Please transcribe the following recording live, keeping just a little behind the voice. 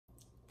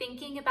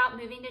Thinking about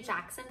moving to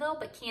Jacksonville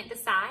but can't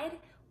decide?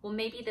 Well,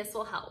 maybe this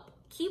will help.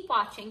 Keep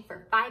watching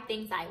for 5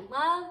 things I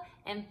love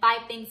and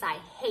 5 things I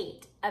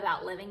hate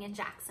about living in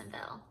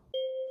Jacksonville.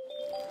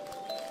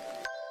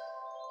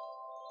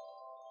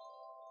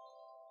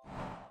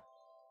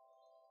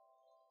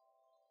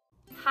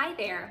 Hi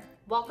there,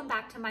 welcome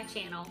back to my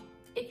channel.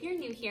 If you're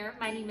new here,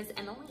 my name is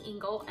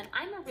Ingle and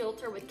I'm a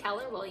realtor with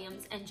Keller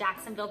Williams in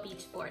Jacksonville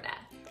Beach, Florida.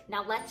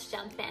 Now let's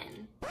jump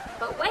in.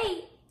 But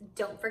wait,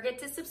 don't forget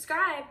to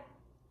subscribe.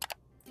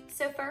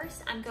 So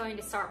first, I'm going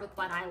to start with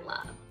what I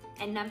love.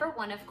 And number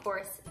 1, of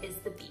course, is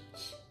the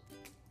beach.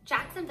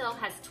 Jacksonville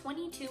has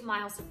 22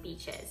 miles of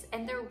beaches,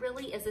 and there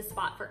really is a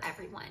spot for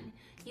everyone.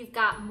 You've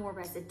got more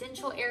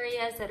residential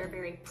areas that are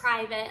very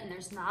private and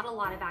there's not a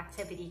lot of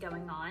activity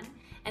going on.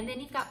 And then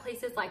you've got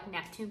places like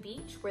Neptune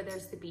Beach, where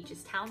there's the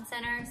beach's town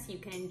center, so you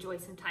can enjoy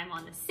some time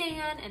on the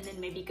sand and then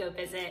maybe go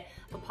visit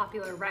a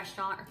popular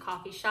restaurant or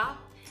coffee shop.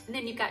 And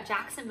then you've got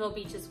Jacksonville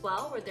Beach as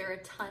well, where there are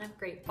a ton of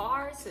great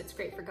bars, so it's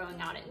great for going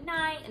out at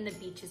night, and the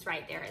beach is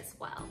right there as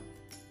well.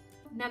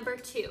 Number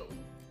 2,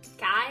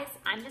 guys,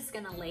 I'm just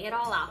gonna lay it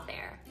all out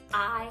there.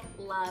 I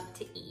love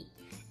to eat.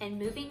 And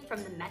moving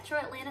from the metro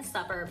Atlanta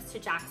suburbs to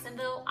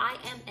Jacksonville, I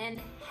am in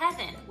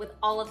heaven with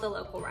all of the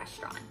local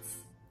restaurants.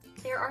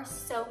 There are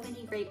so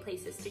many great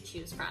places to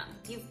choose from.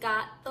 You've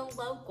got The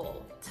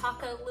Local,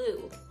 Taco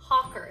Lou,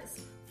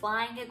 Hawkers,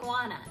 Flying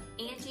Iguana,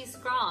 Angie's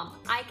Grom.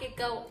 I could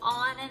go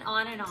on and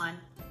on and on,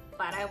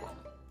 but I won't.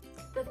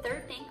 The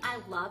third thing I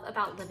love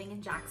about living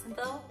in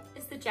Jacksonville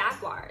is the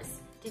Jaguars.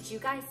 Did you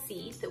guys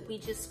see that we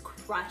just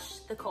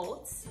crushed the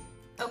Colts?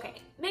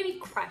 Okay, maybe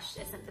crushed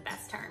isn't the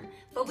best term,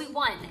 but we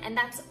won, and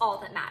that's all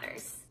that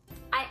matters.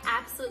 I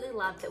absolutely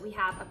love that we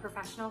have a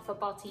professional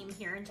football team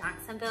here in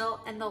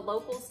Jacksonville, and the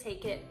locals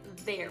take it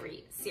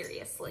very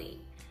seriously.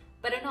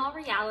 But in all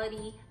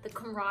reality, the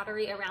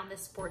camaraderie around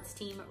this sports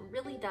team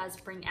really does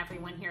bring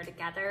everyone here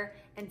together,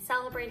 and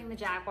celebrating the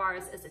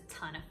Jaguars is a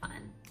ton of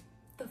fun.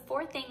 The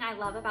fourth thing I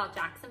love about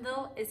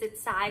Jacksonville is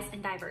its size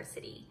and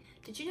diversity.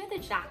 Did you know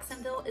that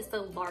Jacksonville is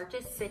the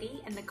largest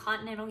city in the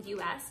continental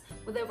US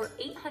with over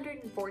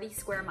 840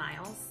 square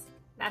miles?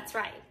 That's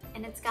right,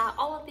 and it's got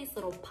all of these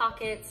little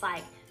pockets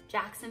like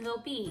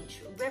Jacksonville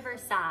Beach,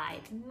 Riverside,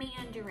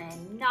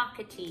 Mandarin,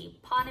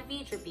 Nocatee, Ponte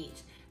Vedra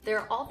Beach. There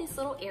are all these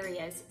little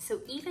areas,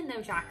 so even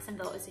though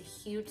Jacksonville is a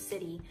huge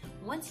city,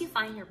 once you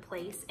find your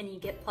place and you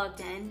get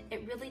plugged in,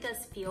 it really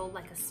does feel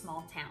like a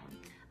small town.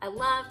 I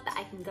love that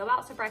I can go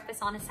out to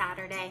breakfast on a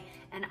Saturday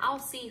and I'll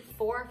see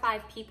 4 or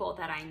 5 people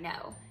that I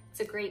know. It's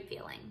a great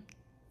feeling.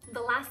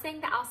 The last thing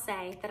that I'll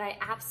say that I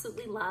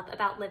absolutely love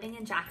about living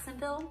in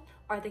Jacksonville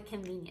are the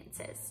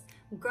conveniences.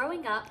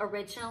 Growing up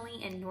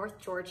originally in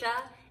North Georgia,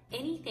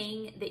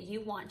 anything that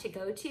you want to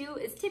go to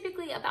is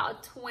typically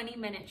about a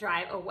 20-minute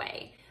drive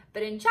away.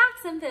 But in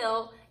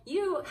Jacksonville,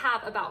 you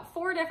have about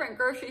 4 different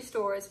grocery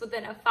stores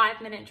within a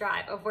 5-minute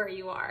drive of where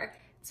you are.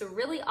 It's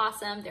really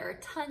awesome. There are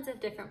tons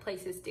of different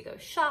places to go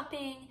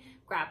shopping,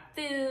 grab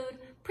food,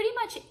 pretty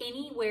much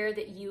anywhere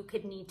that you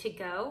could need to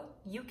go,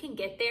 you can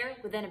get there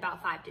within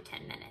about 5 to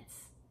 10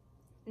 minutes.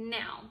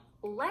 Now,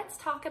 let's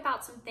talk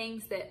about some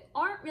things that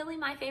aren't really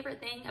my favorite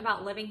thing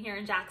about living here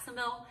in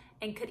Jacksonville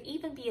and could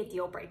even be a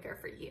deal breaker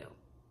for you.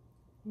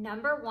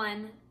 Number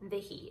 1, the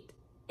heat.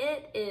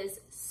 It is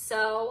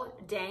so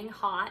dang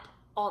hot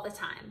all the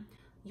time.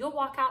 You'll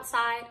walk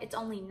outside, it's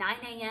only 9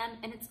 a.m.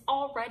 and it's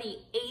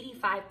already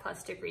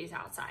 85+ degrees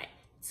outside.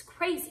 It's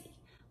crazy.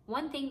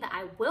 One thing that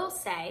I will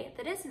say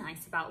that is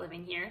nice about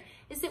living here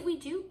is that we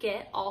do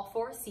get all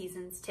 4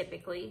 seasons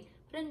typically,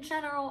 but in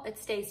general, it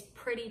stays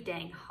pretty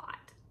dang hot.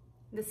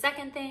 The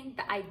second thing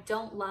that I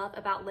don't love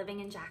about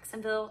living in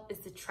Jacksonville is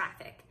the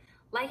traffic.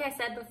 Like I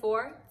said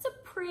before, it's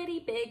a pretty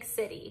big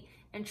city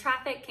and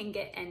traffic can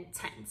get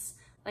intense.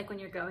 Like when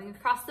you're going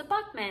across the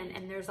Buckman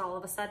and there's all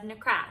of a sudden a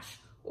crash,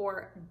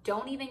 or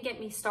don't even get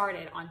me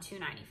started on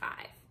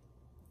 295.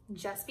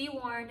 Just be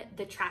warned,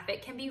 the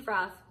traffic can be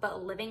rough,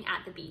 but living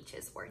at the beach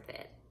is worth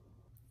it.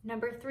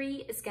 Number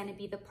 3 is gonna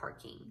be the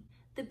parking.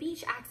 The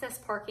beach access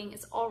parking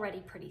is already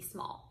pretty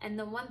small, and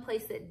the one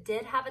place that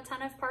did have a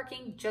ton of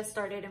parking just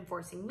started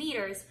enforcing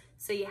meters,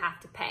 so you have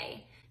to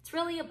pay. It's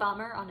really a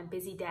bummer on a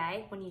busy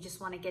day when you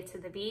just wanna get to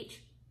the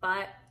beach,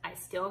 but I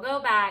still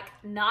go back.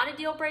 Not a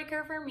deal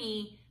breaker for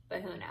me,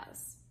 but who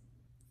knows?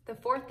 The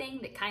fourth thing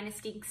that kind of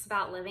stinks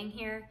about living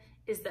here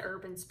is the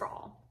urban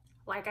sprawl.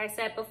 Like I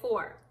said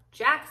before,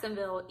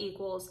 Jacksonville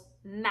equals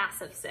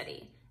massive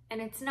city,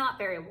 and it's not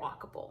very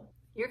walkable.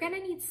 You're gonna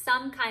need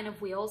some kind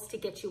of wheels to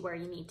get you where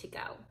you need to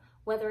go,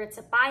 whether it's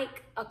a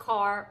bike, a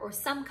car, or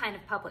some kind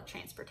of public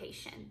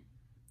transportation.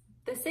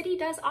 The city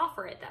does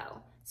offer it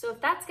though, so if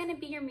that's gonna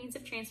be your means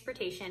of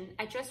transportation,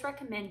 I just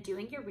recommend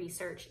doing your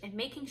research and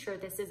making sure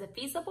this is a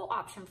feasible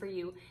option for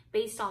you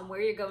based on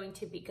where you're going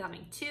to be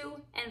coming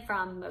to and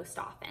from most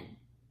often.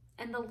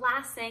 And the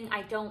last thing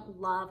I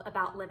don't love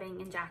about living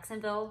in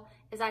Jacksonville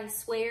is I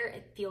swear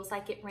it feels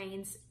like it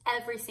rains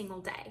every single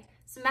day.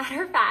 As a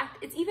matter of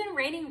fact, it's even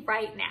raining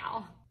right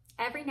now.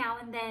 Every now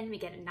and then we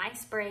get a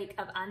nice break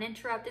of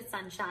uninterrupted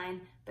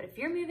sunshine, but if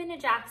you're moving to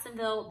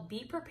Jacksonville,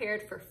 be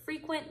prepared for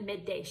frequent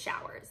midday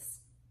showers.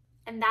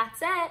 And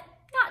that's it.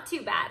 Not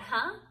too bad,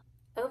 huh?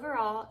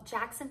 Overall,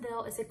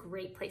 Jacksonville is a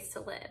great place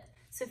to live.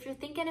 So if you're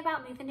thinking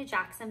about moving to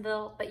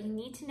Jacksonville, but you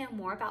need to know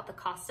more about the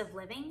cost of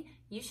living,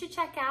 you should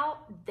check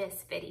out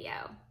this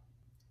video.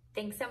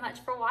 Thanks so much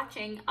for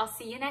watching. I'll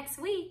see you next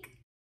week.